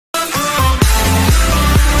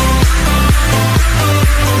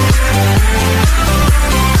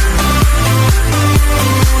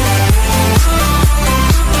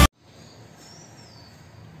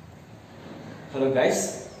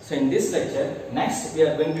next we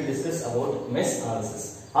are going to discuss about mesh analysis.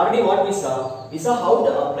 Already what we saw how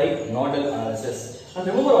to apply nodal analysis. And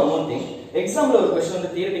remember one more thing, example ஒரு question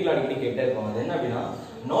வந்து theoretical அடிக்கடி கேட்டே இருப்பாங்க. அது என்ன அப்படினா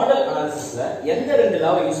nodal analysisல எந்த ரெண்டு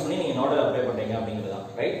லாவை யூஸ் பண்ணி நீங்க nodal அப்ளை பண்றீங்க அப்படிங்கிறது தான்,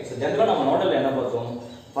 ரைட்? சோ ஜெனரலா நம்ம nodal என்ன பார்த்தோம்?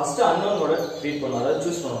 First unknown node ட்ரீட் பண்ணோம், அதாவது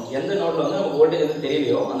சூஸ் பண்ணோம். எந்த நோட்ல வந்து நமக்கு வோல்டேஜ் வந்து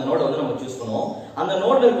தெரியலையோ அந்த நோட் வந்து நம்ம சூஸ் பண்ணுவோம். அந்த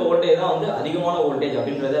நோட்ல இருக்க வோல்டேஜ் தான் வந்து அதிகமான வோல்டேஜ்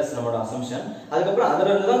அப்படிங்கறது நம்மளோட அசம்ப்ஷன். அதுக்கு அப்புறம் அதில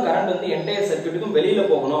இருந்து தான் கரண்ட் வந்து என்டையர் சர்க்யூட்டுக்கும் வெளியில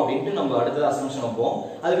போகணும் அப்படினு நம்ம அடுத்த அசம்ப்ஷன் வைப்போம்.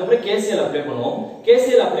 அதுக்கு அப்புறம் KCL அப்ளை பண்ணுவோம்.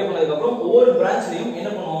 KCL அப்ளை பண்ணதுக்கு அப்புறம் ஒவ்வொரு பிரான்ச்லயும் என்ன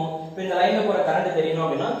பண்ணுவோம்? இப்போ இந்த லைன்ல போற கரண்ட் தெரியணும்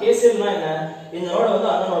அப்படினா KCL னா என்ன? இந்த நோட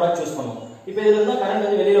வந்து unknown நோடா சூஸ் பண்ணுவோம். இப்போ இதுல இருந்து கரண்ட்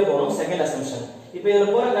வந்து வெளியில போகணும், செகண்ட் அசம்ப்ஷன். இப்போ இதுல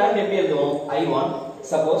போற கரண்ட் எப்படி எழுதுவோம்? I1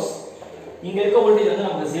 சப்போஸ் இங்க இருக்க வோல்டேஜ் வந்து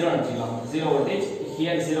நமக்கு 0 னு வெச்சுக்கலாம். 0 voltage,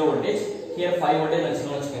 here 0 voltage, here 5 voltage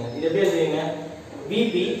வெச்சுக்கோங்க. இது எப்படி எழுதுவீங்க?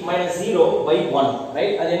 Vp - 0/1,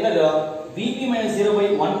 right? அது என்னது? Vp -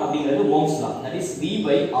 0/1 அப்படிங்கிறது Ohm's law. That is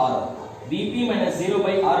V/R. Vp -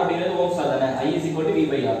 0/R அப்படிங்கிறது ஓம்ஸ் லா தானே? I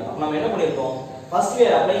 = V/R. அப்ப நாம என்ன பண்ணிருக்கோம்? First we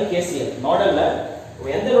are applying KCL. நோடல்ல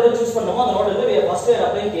எந்த நோட சூஸ் பண்ணோமோ அந்த நோடல்ல we are first we are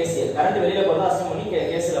applying KCL. Current வெளியில போறத அஸ்யூம் பண்ணி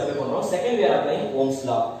KCL அப்ளை பண்றோம். Second we are applying Ohm's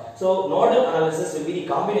law. So nodal analysis will be the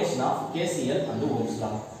combination of KCL and Ohm's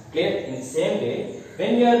law. Clear? In the same way,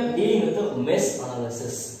 when we are dealing with the mesh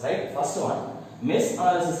analysis, right? First one, mesh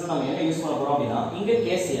analysis ல நாம என்ன use பண்ண போறோம் அப்படினா இங்க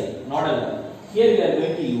KCL nodal. Here we are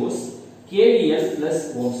going to use KVL plus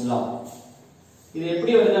Ohm's law. இது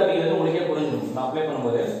எப்படி வருது அப்படிங்கிறது உங்களுக்கே புரிஞ்சிடும் நான் அப்ளை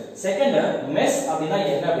பண்ணும்போது. செகண்ட், மெஷ் அப்படினா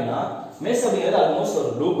என்ன அப்படினா மெஷ் அப்படிங்கிறது ஆல்மோஸ்ட் ஒரு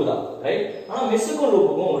லூப் தான், ரைட்? ஆனா மெஷ்க்கும்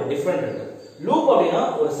லூப்புக்கும் ஒரு டிஃபரண்ட் இருக்கு. லூப் அப்படினா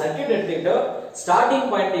ஒரு சர்க்யூட் எடுத்துக்கிட்டு ஸ்டார்டிங்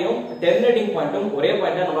பாயிண்ட்டையும் டெர்மினேட்டிங் பாயிண்ட்டும் ஒரே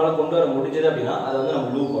பாயிண்டா நம்மளால கொண்டு வர முடிஞ்சது அப்படினா அது வந்து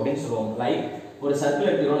நம்ம லூப் அப்படினு சொல்லுவோம். லைக் ஒரு சர்க்கிள்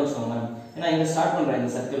எடுத்துக்கிறோம்னு வெச்சுக்கோங்க. ஏன்னா இங்க ஸ்டார்ட் பண்றேன்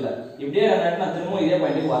இந்த சர்க்கிள்ல. இப்படியே ரன் நான் திரும்ப இதே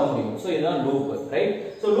பாயிண்ட்க்கு வர முடியும். சோ இதுதான் லூப், ரைட்?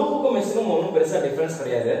 சோ லூப்புக்கும் மெஷ்க்கும் ஒண்ணும் பெருசா டிஃபரன்ஸ்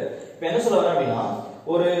கிடையாது. இப்போ என்ன சொல்ல வரேன் அப்படினா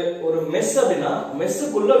ஒரு மெஷ் அப்படினா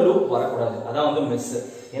மெஷ்க்குள்ள லூப் வரக்கூடாது. அதான் வந்து மெஷ்.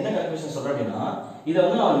 என்ன கன்ஃபியூஷன் சொல்றேன் அப்படினா இத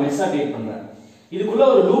வந்து நான் மெஷ்ஷா ட்ரீட் பண்றேன். இதுக்குள்ள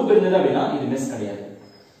ஒரு லூப் இருந்தது அப்படினா இது மெஷ் கிடையாது,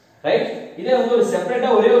 ரைட்? இதே வந்து ஒரு செப்பரேட்டா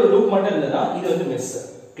ஒரே ஒரு லூப் மட்டும் இருந்ததா இது வந்து மெஷ்.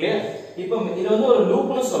 கிளியர்? இப்போ இது வந்து ஒரு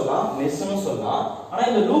லூப்னு சொல்லலாம், மெஷ்னு சொல்லலாம். ஆனா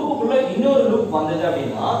இந்த லூப்புக்குள்ள இன்னொரு லூப் வந்தது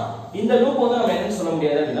அப்படினா இந்த லூப் வந்து நம்ம என்னன்னு சொல்ல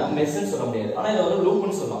முடியாது அப்படினா மெஷ்னு சொல்ல முடியாது. ஆனா இத வந்து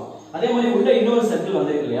லூப்னு சொல்லலாம். அதே மாதிரி உள்ள இன்னொரு சர்க்கிள்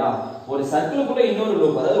வந்திருக்கு இல்லையா? ஒரு சர்க்கிளுக்குள்ள இன்னொரு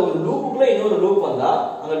லூப், அதாவது ஒரு லூப்புக்குள்ள இன்னொரு லூப் வந்தா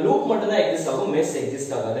அந்த லூப் மட்டும் தான் எக்ஸிஸ்ட் ஆகும், மெஷ்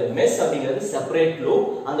எக்ஸிஸ்ட் ஆகாது. மெஷ் அப்படிங்கிறது செப்பரேட் லூப்,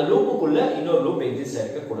 அந்த லூப்புக்குள்ள இன்னொரு லூப் எக்ஸிஸ்ட்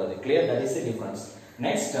ஆக கூடாது. Clear? That is the difference.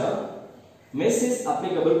 Next, mesh is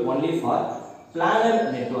applicable only for planar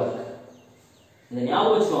network. இத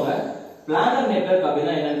ஞாபகம் வச்சுக்கோங்க. planar network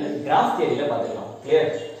அப்படினா என்னன்னு கிராஃப் தியரியில பாத்துக்கலாம். clear?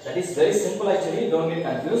 that is very simple actually, don't get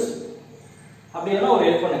confused. அப்படினா ஒரு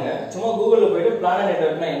ஹெல்ப் பண்ணுங்க, சும்மா கூகுள்ல போய்ட்டு planar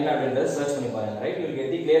networkனா என்ன அப்படிங்கறத சர்ச் பண்ணி பாருங்க, right? You will get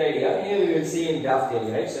the clear idea. Here we will see in graph theory,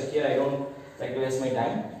 right? So here I don't like to waste my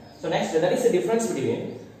time. So next, that is the difference between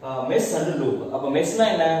mesh and loop. அப்ப மெஷ்னா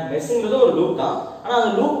என்ன? மெஷ்ங்கிறது ஒரு loop தான். ஆனா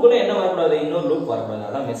அந்த லூப்புக்குள்ள என்ன வரக்கூடாது? இன்னொரு loop வரக்கூடாது.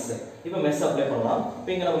 அதான் மெஷ். இப்போ மெஷ் அப்ளை பண்ணலாம்.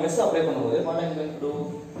 இப்போ இங்க நம்ம மெஷ் அப்ளை பண்ணும்போது what I'm going to do,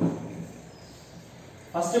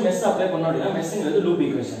 first mesh apply பண்ணோம் அப்படினா மெஷ்ங்கிறது loop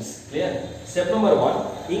equations. Clear? Step number 1,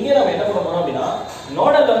 இங்க நம்ம என்ன பண்ண போறோம் அப்படினா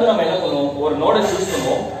நோடல்ல வந்து நம்ம என்ன பண்ணுவோம்? ஒரு நோட சூஸ்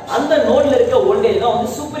பண்ணுவோம். அந்த நோட்ல இருக்க வோல்டேஜ் தான் வந்து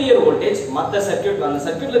சுப்பீரியர் வோல்டேஜ். மத்த சர்க்யூட், அந்த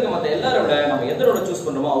சர்க்யூட்ல இருக்க மத்த எல்லாரோட விட நம்ம எந்த நோட சூஸ்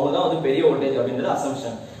பண்றோமோ அவங்க தான் வந்து பெரிய வோல்டேஜ் அப்படிங்கறது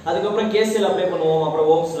அசம்ப்ஷன். அதுக்கு அப்புறம் KCL அப்ளை பண்ணுவோம். அப்புறம்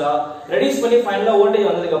ஓம்ஸ் லா ரெடியூஸ் பண்ணி ஃபைனலா வோல்டேஜ்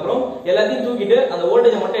வந்ததுக்கு அப்புறம் எல்லாத்தையும் தூக்கிட்டு அந்த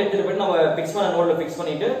வோல்டேஜை மட்டும் எடுத்துட்டு போய் நம்ம ஃபிக்ஸ் பண்ண நோட்ல ஃபிக்ஸ்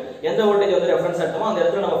பண்ணிட்டு எந்த வோல்டேஜ் வந்து ரெஃபரன்ஸ் எடுத்தோமோ அந்த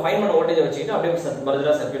இடத்துல நம்ம ஃபைண்ட் பண்ண வோல்டேஜை வச்சிட்டு அப்படியே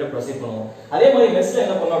ஃபர்தரா சர்க்யூட்டை ப்ரோசீட் பண்ணுவோம். அதே மாதிரி மெஷ்ல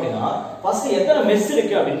என்ன பண்ணோம் அப்படினா ஃபர்ஸ்ட் எத்தனை மெஷ்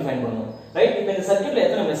இருக்கு அப்படினு ஃபைண்ட் பண்ணனும், ரைட்? இப்போ இந்த சர்க்யூட்ல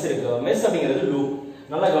எத்தனை மெஷ் இருக்கு? மெஷ் அப்படிங்கிறது லூப்.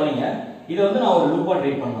 நல்லா கவனிங்க. இத வந்து நான் ஒரு லூப்பா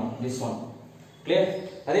ட்ரீட் பண்ணனும், this one. கிளியர்?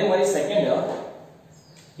 அதே மாதிரி செகண்ட்,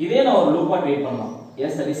 இதே நான் ஒரு லூப்பா ட்ரீட் பண்ணலாம்.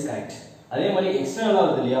 yes, that is correct. அதே மாதிரி எக்ஸ்டர்னலா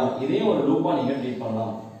வருது இல்லையா? இதையும் ஒரு லூப்பா நீங்க ட்ரீட்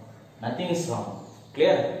பண்ணலாம். nothing is wrong.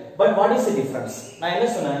 clear? but what is the difference? நான் என்ன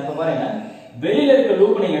சொன்னேன்? இப்ப பாருங்க, வெளியில இருக்க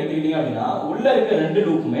லூப் நீங்க எடுத்துக்கிட்டீங்க அப்படினா உள்ள இருக்க ரெண்டு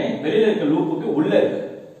லூப்புமே வெளியில இருக்க லூப்புக்கு உள்ள இருக்கு.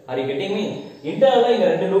 are you getting me? இன்டர்னலா இங்க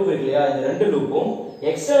ரெண்டு லூப் இருக்கு இல்லையா? இந்த ரெண்டு லூப்பும்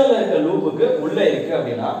எக்ஸ்டர்னல்ல இருக்க லூப்புக்கு உள்ள இருக்கு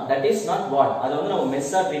அப்படினா that is not what, அது வந்து நம்ம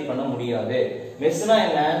மெஷ்ஷா ட்ரீட் பண்ண முடியாது. மெஷ்னா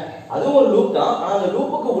என்ன? அது ஒரு லூப் தான். ஆனா அந்த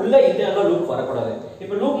லூப்புக்கு உள்ள இன்டர்னலா லூப் வரக்கூடாது.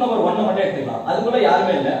 இப்போ லூப் நம்பர் 1 மட்டும் எடுத்துக்கலாம். அதுக்குள்ள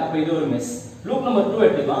யாருமே இல்ல, அப்ப இது ஒரு மெஷ். லூப் நம்பர் 2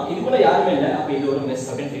 எடுத்துக்கலாம். இதுக்குள்ள யாருமே இல்ல, அப்ப இது ஒரு மெஷ்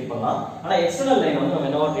அப்படி ட்ரீட் பண்ணலாம். ஆனா எக்ஸ்டர்னல் லைன் வந்து நம்ம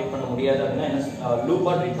என்னவா ட்ரீட் பண்ண முடியாது அப்படினா என்ன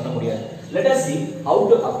லூப்பா ட்ரீட் பண்ண முடியாது. let us see how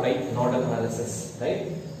to apply nodal analysis, right?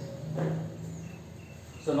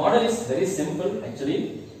 so nodal is very simple actually.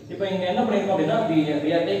 இப்போ இங்க என்ன பண்ணிருக்கோம் அப்படினா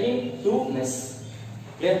we are taking two mesh.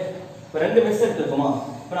 clear? இப்போ ரெண்டு மெஷ் எடுத்துக்கோமா?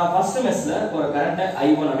 இப்போ நான் ஃபர்ஸ்ட் மெஷ்ல போற கரண்ட்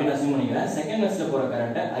I1 அப்படினு அஸ்யூம் பண்ணிக்கிறேன். செகண்ட் மெஷ்ல போற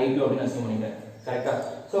கரண்ட் I2 அப்படினு அஸ்யூம் பண்ணிக்கிறேன். கரெக்ட்டா?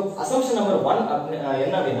 சோ அசம்ப்ஷன் நம்பர் 1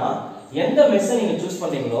 என்ன அப்படினா எந்த மெஷ் நீங்க சூஸ்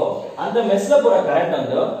பண்றீங்களோ அந்த மெஷ்ல போற கரண்ட்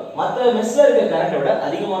வந்து மத்த மெஷ்ல இருக்க கரண்ட விட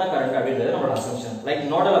அதிகமான கரண்ட் அப்படின்றது நம்மளோட அசம்ப்ஷன். லைக்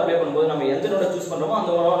நோடல் அப்ளை பண்ணும்போது நம்ம எந்த நோட சூஸ் பண்றோமோ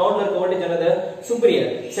அந்த நோட்ல இருக்க வோல்டேஜ் என்னது சுப்பீரியர்.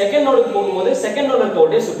 செகண்ட் நோடுக்கு போகும்போது செகண்ட் நோட்ல இருக்க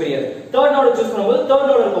வோல்டேஜ் சுப்பீரியர். தேர்ட் நோட சூஸ் பண்ணும்போது தேர்ட்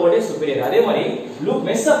நோட்ல இருக்க வோல்டேஜ் சுப்பீரியர். அதே மாதிரி லூப்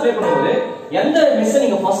மெஷ் அப்ளை பண்ணும்போது எந்த மெஷ்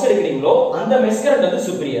நீங்க ஃபர்ஸ்ட் எடுக்கிறீங்களோ அந்த மெஷ் கரண்ட் வந்து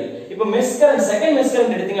சுப்பீரியர். இப்போ mesh current second mesh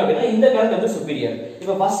current எடுத்தீங்க அப்படினா இந்த கரண்ட் வந்து சுப்பீரியர்.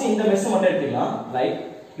 இப்போ ஃபர்ஸ்ட் இந்த மெஷ் மட்டும் எடுத்துக்கலாம். லைக்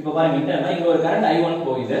இப்போ பாருங்க இங்க ஒரு கரண்ட் I1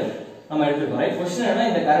 போகுது நம்ம எடுத்துக்கோம். ரைட் क्वेश्चन என்ன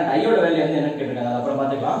இந்த கரண்ட் I யோட வேல்யூ வந்து என்னன்னு கேட்டிருக்காங்க. அப்புறம்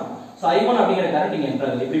பாத்துக்கலாம். சோ I1 அப்படிங்கற கரண்ட் இங்க என்டர்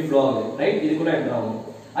ஆகுது. இப்படி ஃப்ளோ ஆகுது. ரைட் இதுக்குள்ள என்டர் ஆகும்.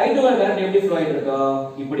 I2 ஓட கரண்ட் எப்படி ஃப்ளோ ஆயிட்டு இருக்கா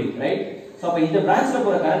இப்படி. ரைட் சோ அப்ப இந்த பிரான்ச்ல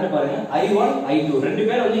போற கரண்ட் பாருங்க I1 I2 ரெண்டு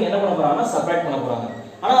பேரும் வந்து என்ன பண்ண போறாங்கன்னா சப்ட்ராக்ட் பண்ண போறாங்க.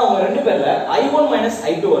 ஆனா அவங்க ரெண்டு பேர்ல I1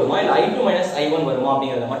 I2 வருமா இல்ல I2 I1 வருமா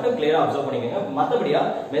அப்படிங்கறத மட்டும் கிளியரா அப்சர்வ் பண்ணிக்கங்க. மத்தபடியா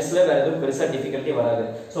மெஷ்ல வேற எதுவும் பெருசா டிஃபிகல்ட்டி வராது.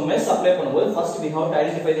 சோ மெஷ் அப்ளை பண்ணும்போது first we have to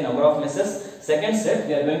identify the number of meshes. Second step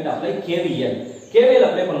we are going to apply KVL. KVL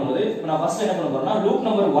apply பண்ணும்போது நான் ஃபர்ஸ்ட் என்ன பண்ண போறேன்னா லூப்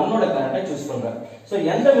நம்பர் 1 ஓட கரண்ட்டை சூஸ் பண்றேன். சோ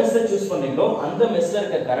எந்த மெஷ்ல சூஸ் பண்றீங்களோ அந்த மெஷ்ல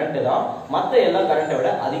இருக்க கரண்ட் தான் மத்த எல்லா கரண்ட்டை விட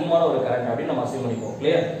அதிகமான ஒரு கரண்ட் அப்படி நம்ம அஸ்யூம் பண்ணிப்போம்.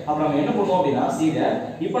 கிளியர்? அப்ப நம்ம என்ன பண்ணுவோம் அப்படினா சீதா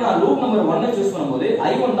இப்போ நான் லூப் நம்பர் 1 சூஸ் பண்ணும்போது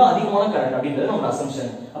I1 தான் அதிகமான கரண்ட் அப்படின்றது நம்ம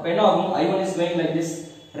அசம்ப்ஷன். அப்ப என்ன ஆகும் I1 is going like this.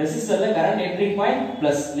 ரெசிஸ்டர்ல current entering point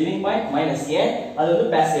plus leaving point minus ஏன் அது வந்து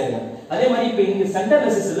பாசிவ். அதே மாதிரி இப்போ இந்த சென்டர்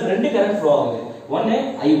ரெசிஸ்டர்ல ரெண்டு கரண்ட் ஃப்ளோ ஆகுது. ஒன்னு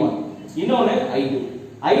I1 இன்னொன்னு I2.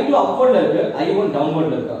 I2 upward இருக்கு I1 downward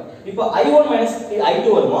இருக்கு. இப்போ I1 I2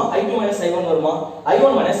 வருமா I2 I1 வருமா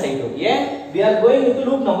I1 I2. ஏன் we are going with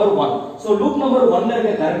loop number 1. so loop number 1ல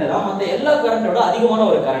இருக்க கரண்ட் தான் மத்த எல்லா கரண்டோட அதிகமான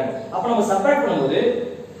ஒரு கரண்ட். அப்ப நம்ம சப்ட்ராக்ட் பண்ணும்போது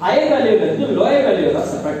higher value ல இருந்து lower value தான்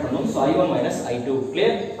சப்ட்ராக்ட் பண்ணனும். so I1 I2.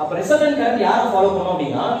 clear? அப்ப ரிசல்டன்ட் கரண்ட் யாரை ஃபாலோ பண்ணனும்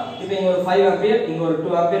அப்படினா இப்போ இங்க ஒரு 5 ஆம்பியர் இங்க ஒரு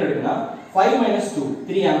 2 ஆம்பியர் எடுக்கனா 5 2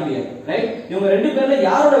 3 ஆம்பியர். ரைட் இவங்க ரெண்டு பேர்ல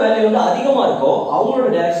யாரோட வேல்யூ வந்து அதிகமா இருக்கோ அவங்களோட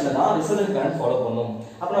டைரக்ஷன்ல தான் ரிசல்டன்ட் கரண்ட் ஃபாலோ பண்ணனும்.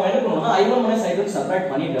 அப்ப நம்ம என்ன பண்ணனும்னா I1 I2 சப்ட்ராக்ட்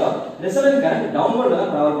பண்ணிட்டு ரிசல்டன்ட் கரண்ட் டவுன்வர்ட்ல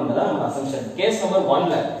தான் டிராவல் பண்றதா நம்ம அசம்ப்ஷன். கேஸ் நம்பர்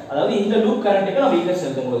 1ல அதாவது இந்த லூப் கரண்ட்க்கு நம்ம ஈக்குவேஷன்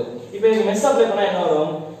எழுதும்போது இப்போ இங்க மெஷ் அப்ளை பண்ணா என்ன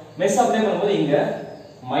வரும்? மெஷ் அப்ளை பண்ணும்போது இங்க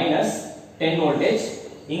 -10 வோல்டேஜ்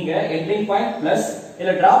இங்க என்ட்ரிங் பாயிண்ட் பிளஸ்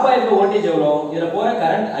இதுல டிராப் ஆயிருக்க வோல்டேஜ் எவ்வளவு? இதுல போற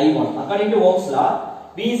current I1 according to Ohm's law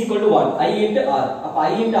V is equal to what? I into R. அப்ப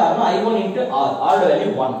I into R னா I1 into R. R ஓட வேல்யூ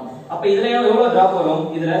 1. அப்ப இதுல எவ்வளவு டிராப் வரும்?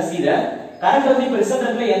 இதுல see the current வந்து இப்ப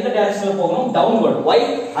ரிசல்டன்ட்ல எந்த டைரக்ஷன்ல போகணும்? downward. Why?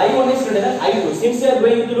 I1 is greater than I2. Since we are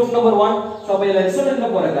going into loop number 1, so அப்ப இதுல ரிசல்டன்ட்ல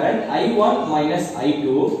போற current I1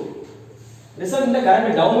 I2. ரிசல்டன்ட்ல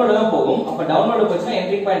current downward தான் போகும். அப்ப டவுன்வர்ட் போச்சுனா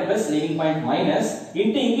entering point plus leaving point minus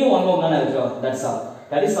into இங்க 1 ஓம் தான இருக்கு. That's all.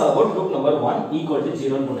 That is all about loop number 1 equal to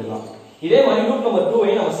 0 ன்னு போட்டுக்கலாம். இதே மாதிரி லூப் நம்பர் 2 ஐ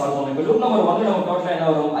நம்ம சால்வ் பண்ணனும். இப்போ லூப் நம்பர் 1ல நம்ம டோட்டலா என்ன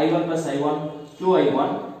வரும்? I1 I1 2I1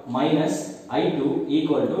 I2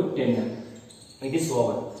 equal to 10. It is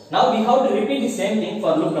over. Now we have to repeat the same thing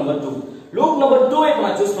for loop number 2. Loop number 2 ஐ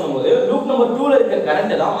நான் சூஸ் பண்ணும்போது லூப் நம்பர் 2ல இருக்க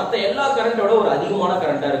கரண்ட் தான் மத்த எல்லா கரண்டோட ஒரு அதிகமான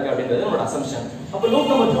கரண்டா இருக்கு அப்படின்றது நம்மளோட அசம்ப்ஷன். அப்ப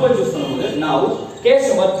லூப் நம்பர் 2 ஐ சூஸ் பண்ணும்போது now case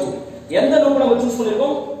number 2 எந்த லூப் நம்ம சூஸ்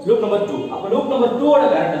பண்ணிருக்கோம்? Loop number 2. அப்ப லூப் நம்பர் 2 ஓட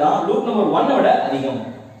கரண்ட் தான் லூப் நம்பர் 1 விட அதிகம்.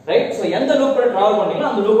 ரைட் சோ எந்த லூப்ல டிராவல் பண்ணீங்களோ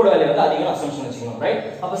அந்த லூப்போட வேல்யூ வந்து அதிகமா அசம்ப்ஷன் வச்சுக்கணும். ரைட்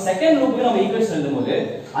அப்ப செகண்ட் லூப்க்கு நம்ம ஈக்குவேஷன் எழுதும்போது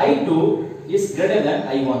I2 is greater than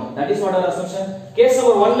I1. that is what our assumption. case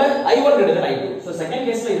number 1ல I1 greater than I2. so second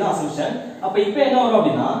caseல இதான் assumption. அப்ப இப்போ என்ன வரும்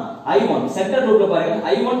அப்படினா I1 சென்டர் லூப்ல பாருங்க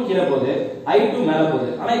I1 கீழ போகுது I2 மேல போகுது.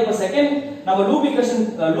 ஆனா இப்போ செகண்ட் நம்ம லூப் ஈக்குவேஷன்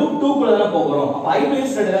லூப் 2 குள்ள தான் போறோம். அப்ப I2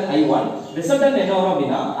 is greater than I1. Resultant என்ன வரும்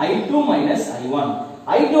அப்படினா I2 I1.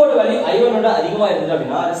 I2 ஓட வேல்யூ I1 ஓட அதிகமா இருந்தது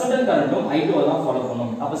அப்படினா ரிசல்டன்ட் கரண்ட்டும் I2 தான் ஃபாலோ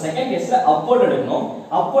பண்ணும். அப்ப செகண்ட் கேஸ்ல அப்வர்ட் எடுக்கணும்.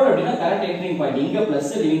 அப்வர்ட் அப்படினா கரண்ட் என்ட்ரிங் பாயிண்ட் இங்க பிளஸ்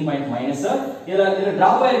லீவிங் பாயிண்ட் மைனஸ். இதுல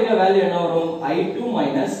டிராப் ஆயிருக்க வேல்யூ என்ன வரும்? I2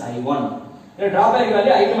 I1. இதுல டிராப் ஆயிருக்க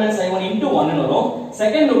வேல்யூ I2 I1 into 1 ன்னு வரும்.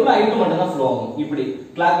 செகண்ட் லூப்ல I2 மட்டும் தான் ஃப்ளோ ஆகும். இப்படி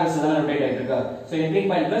கிளாக் வைஸ் தான் ரொட்டேட் ஆயிட்டு இருக்கு. So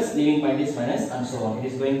entering point plus leaving point is minus and so on. it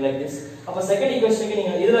is going like this. அப்ப செகண்ட் ஈக்குவேஷனுக்கு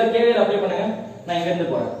நீங்க இதுல KVL அப்ளை பண்ணுங்க. நான் இங்க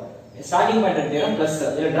இருந்து போறேன். ஸ்டார்டிங் பாயிண்ட் எடுத்துறேன் பிளஸ்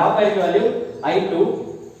இதுல டிராப் ஆயிருக்க value I2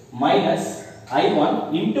 minus I1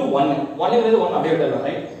 into 1. 1 is 1 அப்படியே விட்டுறலாம்.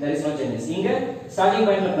 Right there is no changes. இங்க ஸ்டார்டிங்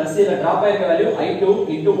பாயிண்ட்ல பிளஸ் இதுல டிராப் ஆயிருக்க வேல்யூ I2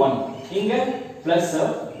 into 1. இங்க பிளஸ்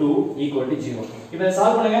 2 equal to 0. இப்போ இத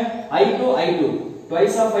சால்வ் பண்ணுங்க. I2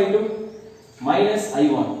 twice of I2 minus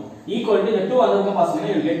I1 equal to the 2 அதற்கு பாஸ் பண்ணா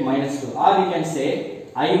you will get minus 2. or we can say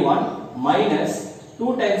I1 minus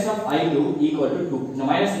 2 times of I2 equal to 2. இந்த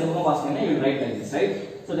minus இந்த பக்கம் pass பண்ணா you will write like this. right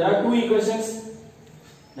so there are two equations.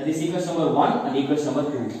 that is equation number 1 and equation number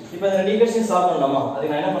 2. இப்போ இந்த ரெண்டு equation solve பண்ணலாமா?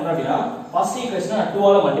 அதுக்கு நான் என்ன பண்றேன் அப்படினா ஃபர்ஸ்ட் ஈக்குவேஷனை நான் 2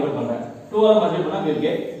 ஆல மல்டிபிள் பண்றேன். 2 ஆல மல்டிபிள் பண்ணா we will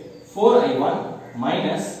get 4I1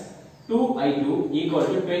 minus 2I2 equal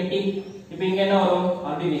to 20. இப்போ இங்க என்ன வரும்?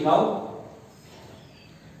 already we have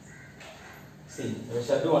see we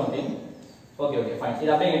shall do one thing. okay fine.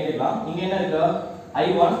 இது அப்படியே எழுதிடலாம். இங்க என்ன இருக்கு?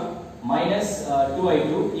 I1 minus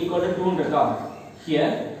 2i2 equal to 2 இருக்கா here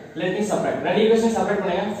let me subtract ரெண்டு ஈக்குவேஷன் சப்ராக்ட்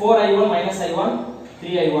பண்ணுங்க 4i1 minus i1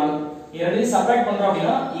 3i1 இது ரெண்டையும் சப்ராக்ட் பண்றோம்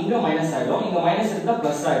அப்படினா இங்க மைனஸ் ஆயிடும் இங்க மைனஸ் இருந்தா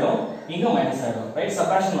பிளஸ் ஆயிடும் இங்க மைனஸ் ஆயிடும் ரைட்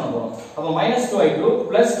சப்ட்ராக்ஷன் பண்றோம் அப்ப minus 2i2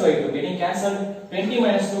 plus 2i2 getting cancelled 20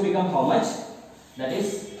 minus 2 become how much that is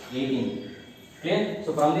 18 clear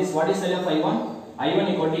so from this what is value of i1 i1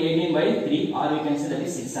 equal to 18 by 3 or we can say that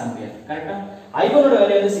is 6 ampere correct i1 ஓட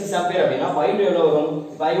value வந்து 6 ampere அப்படினா i2 எவ்வளவு வரும்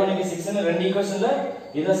இப்போ i1 க்கு 6 ன்னு ரெண்டு ஈக்குவேஷன்ல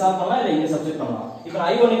இத சால்வ் பண்ணா இல்ல இங்க சப்ஸ்டிட் பண்ணலாம் இப்போ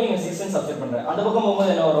i1 க்கு இங்க 6 ன்னு சப்ஸ்டிட் பண்றேன் அந்த பக்கம்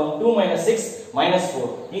போகும்போது என்ன வரும் 2 minus 6 minus 4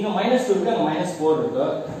 இங்க minus 2 இருக்கு அங்க minus 4 இருக்கு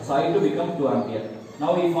so i2 become 2 ampere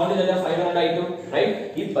now we found the value of i1 and i2 right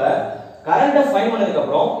இப்போ கரண்ட் ஃபைண்ட் பண்ணதுக்கு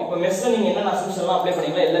அப்புறம் இப்போ மெஷ்ல நீங்க என்ன அசம்ப்ஷன்லாம் அப்ளை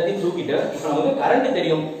பண்ணீங்களோ எல்லாத்தையும் தூக்கிட்டு இப்போ நமக்கு கரண்ட்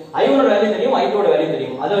தெரியும் i1 ஓட வேல்யூ தெரியும் i2 ஓட வேல்யூ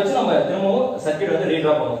தெரியும் அதை வச்சு நம்ம திரும்பவும் சர்க்யூட் வந்து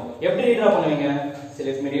ரீட்ரா பண்ணுவோம் எப்படி ரீட்ரா பண்ணுவீங்க so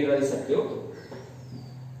let me redraw the circuit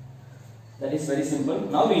that is very simple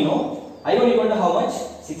now we know i1 equal to how much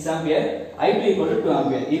 6 ampere i2 equal to 2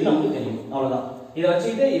 ampere இது நமக்கு தெரியும் அவ்வளவுதான் இத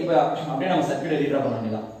வச்சிட்டு இப்போ அப்படியே நம்ம சர்க்யூட் ரீட்ரா பண்ண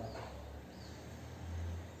வேண்டியதான்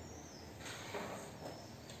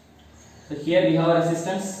so here we have a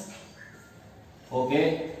resistance okay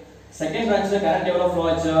second branch la current ever flow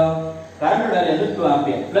acha current value is 2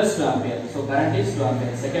 ampere plus 2 ampere so current is 2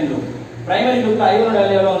 ampere second loop primary loop la i1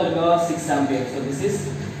 value ever vandirukku 6 ampere so this is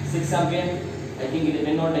 6 ampere I think it is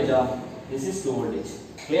 10 voltage this is 2 voltage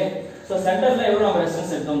clear so center la ever நம்ம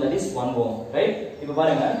resistance எடுத்தோம் that is 1 ohm right இப்போ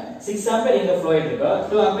பாருங்க 6 ampere இங்க flow ஆயிட்டு இருக்கு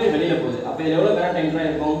 2 ampere வெளியில போகுது அப்ப இதுல எவ்வளவு current enter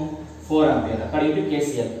ஆயிருக்கும் 4 ampere according to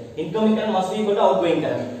KCL incoming current must be equal to outgoing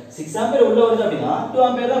current 6 ampere உள்ள வருது அப்படினா 2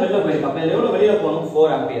 ampere தான் வெளியில போயிருக்கு அப்ப இதுல எவ்வளவு வெளியில போணும்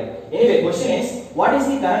 4 ampere anyway question is what is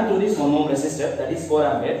the current through this 1 ohm resistor that is 4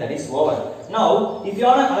 ampere that is over now if you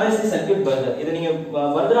want to analyze the circuit further இத நீங்க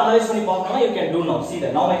further analyze பண்ணி பார்க்கணும்னா you can do now see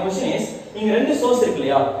that now my question is இங்க ரெண்டு source இருக்கு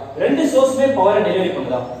இல்லையா ரெண்டு சோர்ஸ்மே power delivery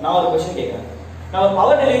பண்ணுதா நான் ஒரு क्वेश्चन கேக்குறேன் நான்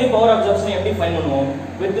பவர் டெலிவரி பவர் அப்சர்ப்ஷன் எப்படி ஃபைண்ட் பண்ணுவோம்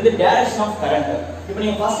with the direction of current இப்போ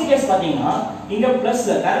நீங்க ஃபர்ஸ்ட் கேஸ் பாத்தீங்கன்னா இங்க பிளஸ்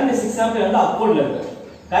கரண்ட் 6 ampere வந்து அப்வர்ட்ல இருக்கு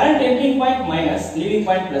current entering point minus leaving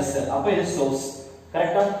point plus அப்ப இது source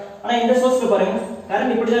கரெக்ட்டா ஆனா இந்த சோர்ஸ்ல பாருங்க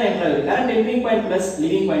current இப்படி தான் என்டர் ஆகுது current entering point plus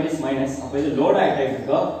leaving point is minus அப்ப இது லோட் ஆயிட்டு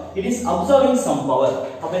இருக்கு it is absorbing some power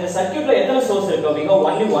அப்ப இந்த சர்க்யூட்ல எத்தனை சோர்ஸ் இருக்கு we have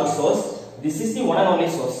only one source this is the one and only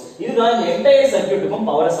source இதுதான் இந்த entire சர்க்யூட்டுக்கும்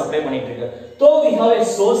பவரை சப்ளை பண்ணிட்டு இருக்கு though we have a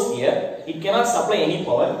source here it cannot supply any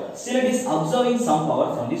power still it is absorbing some power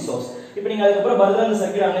from the source இப்போ நீங்க அதுக்கு அப்புறம் further அந்த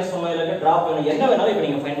சர்க்யூட் அனலைஸ் பண்ணனும் இல்ல டிராப் பண்ணனும் என்ன வேணாலும் இப்போ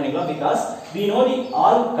நீங்க ஃபைண்ட் பண்ணிக்கலாம் because we know the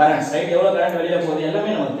all currents right எவ்வளவு current வெளியில போகுது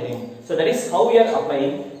எல்லாமே நமக்கு தெரியும் so that is how we are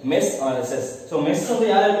applying mesh analysis so mesh வந்து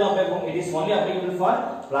யாருக்கு அப்ளை பண்ணுவோம் it is only applicable for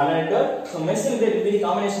planar network so mesh is the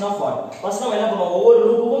combination of what first நம்ம என்ன பண்ணுவோம் ஒவ்வொரு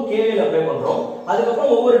லூப்புக்கும் KVL அப்ளை பண்றோம் அதுக்கு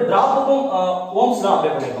அப்புறம் ஒவ்வொரு டிராப்புக்கும் ஓம்ஸ் லா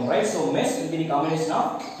அப்ளை பண்ணிருக்கோம் right so mesh will be the combination of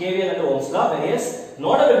KVL and ohms law whereas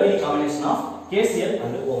nodal will be the combination of KCL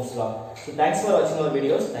and ohms law so thanks for watching our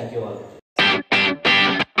videos thank you all